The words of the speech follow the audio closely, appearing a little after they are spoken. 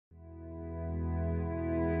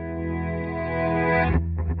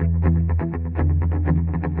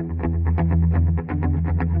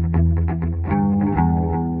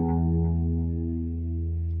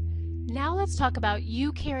talk about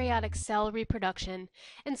eukaryotic cell reproduction,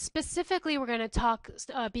 and specifically we're going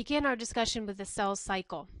to begin our discussion with the cell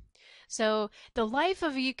cycle. So the life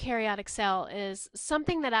of a eukaryotic cell is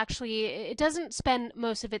something that actually it doesn't spend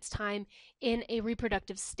most of its time in a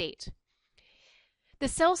reproductive state. The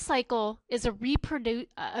cell cycle is a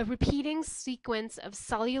repeating sequence of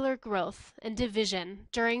cellular growth and division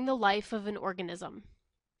during the life of an organism.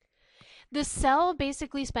 The cell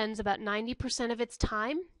basically spends about 90% of its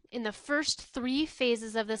time in the first 3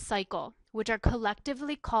 phases of the cycle, which are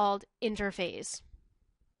collectively called interphase.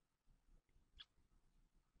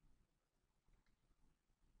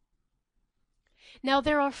 Now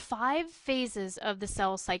there are 5 phases of the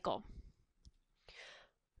cell cycle.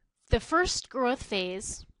 The first growth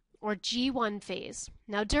phase, or G1 phase.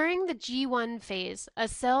 Now during the G1 phase, a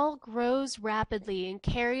cell grows rapidly and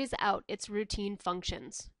carries out its routine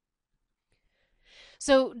functions.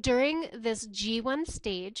 So during this G1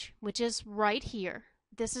 stage, which is right here,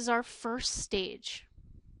 this is our first stage.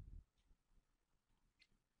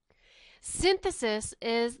 Synthesis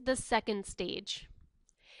is the second stage.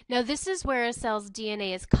 Now this is where a cell's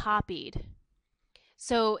DNA is copied.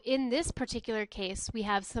 So in this particular case, we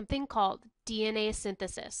have something called DNA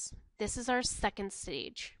synthesis. This is our second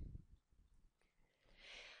stage.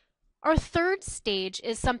 Our third stage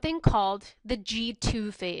is something called the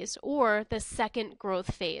G2 phase, or the second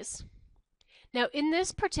growth phase. Now in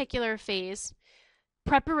this particular phase,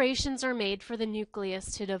 preparations are made for the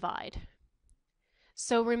nucleus to divide.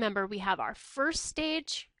 So remember, we have our first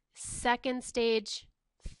stage, second stage,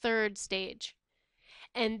 third stage.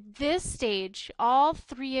 And this stage, all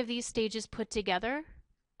 3 of these stages put together,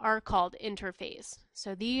 are called interphase.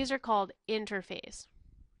 So these are called interphase.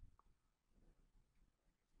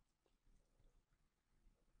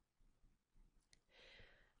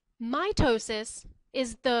 Mitosis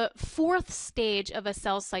is the 4th stage of a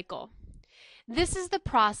cell cycle. This is the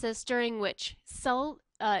process during which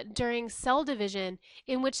during cell division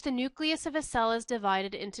in which the nucleus of a cell is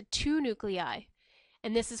divided into 2 nuclei,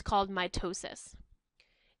 and this is called mitosis.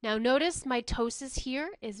 Now notice mitosis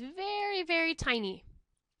here is very, very tiny.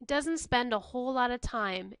 It doesn't spend a whole lot of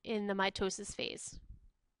time in the mitosis phase.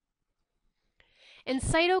 In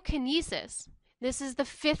cytokinesis, this is the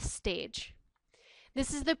 5th stage.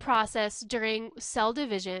 This is the process during cell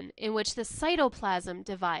division in which the cytoplasm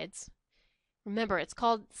divides. Remember, it's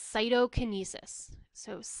called cytokinesis.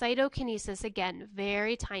 So cytokinesis, again,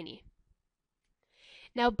 very tiny.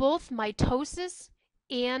 Now both mitosis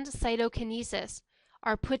and cytokinesis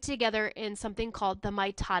are put together in something called the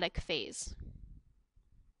mitotic phase.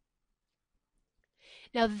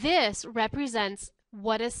 Now this represents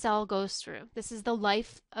what a cell goes through. This is the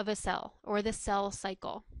life of a cell, or the cell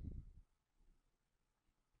cycle.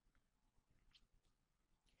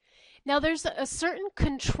 Now there's a certain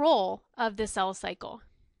control of the cell cycle.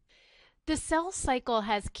 The cell cycle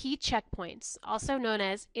has key checkpoints, also known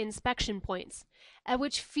as inspection points, at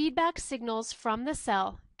which feedback signals from the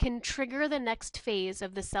cell can trigger the next phase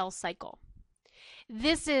of the cell cycle.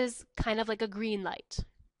 This is kind of like a green light.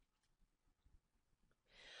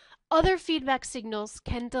 Other feedback signals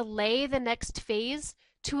can delay the next phase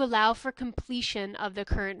to allow for completion of the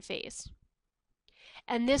current phase.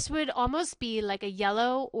 And this would almost be like a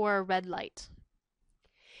yellow or a red light.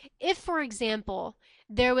 If, for example,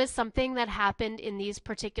 there was something that happened in these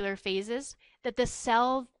particular phases that the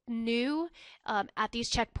cell knew at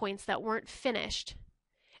these checkpoints that weren't finished,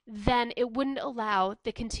 then it wouldn't allow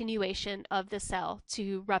the continuation of the cell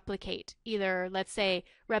to replicate, either, let's say,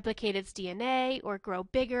 replicate its DNA or grow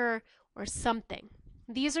bigger or something.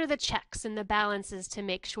 These are the checks and the balances to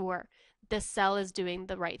make sure the cell is doing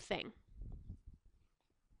the right thing.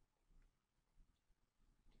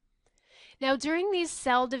 Now, during these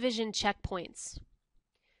cell division checkpoints,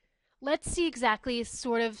 let's see exactly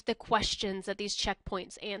sort of the questions that these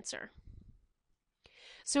checkpoints answer.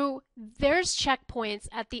 So there's checkpoints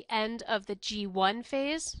at the end of the G1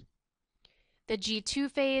 phase, the G2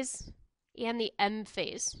 phase, and the M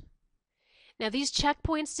phase. Now these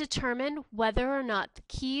checkpoints determine whether or not the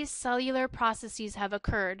key cellular processes have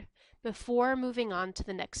occurred before moving on to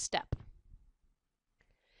the next step.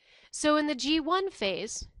 So in the G1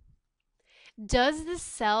 phase, does the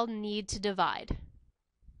cell need to divide?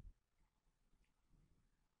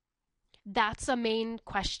 That's a main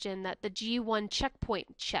question that the G1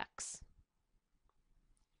 checkpoint checks.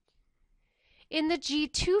 In the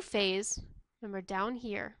G2 phase, remember down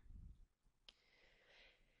here,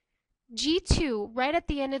 G2, right at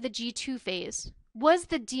the end of the G2 phase, was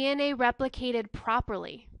the DNA replicated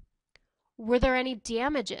properly? Were there any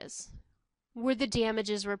damages? Were the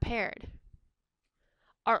damages repaired?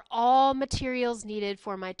 Are all materials needed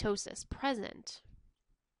for mitosis present?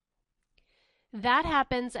 That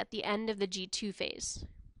happens at the end of the G2 phase.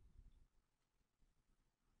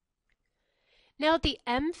 Now at the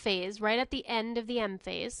M phase, right at the end of the M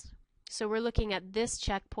phase, so we're looking at this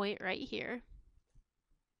checkpoint right here,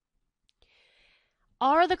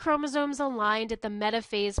 are the chromosomes aligned at the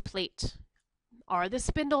metaphase plate? Are the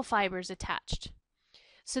spindle fibers attached?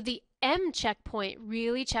 So the M checkpoint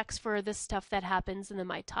really checks for the stuff that happens in the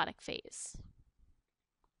mitotic phase.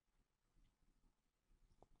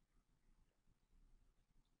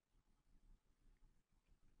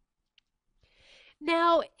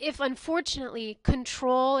 Now, if unfortunately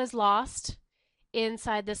control is lost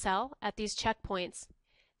inside the cell at these checkpoints,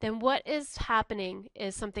 then what is happening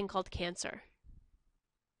is something called cancer.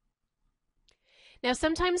 Now,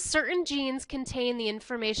 sometimes certain genes contain the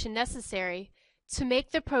information necessary to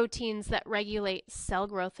make the proteins that regulate cell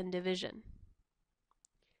growth and division.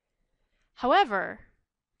 However,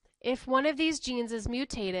 if one of these genes is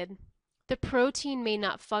mutated, the protein may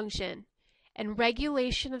not function, and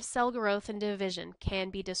regulation of cell growth and division can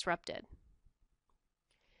be disrupted.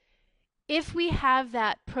 If we have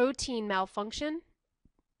that protein malfunction,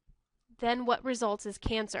 then what results is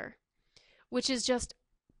cancer, which is just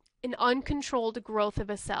an uncontrolled growth of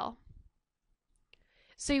a cell.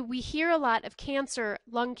 So we hear a lot of cancer,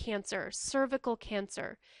 lung cancer, cervical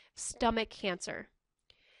cancer, stomach cancer.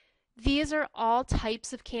 These are all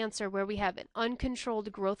types of cancer where we have an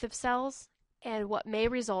uncontrolled growth of cells, and what may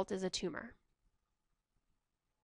result is a tumor.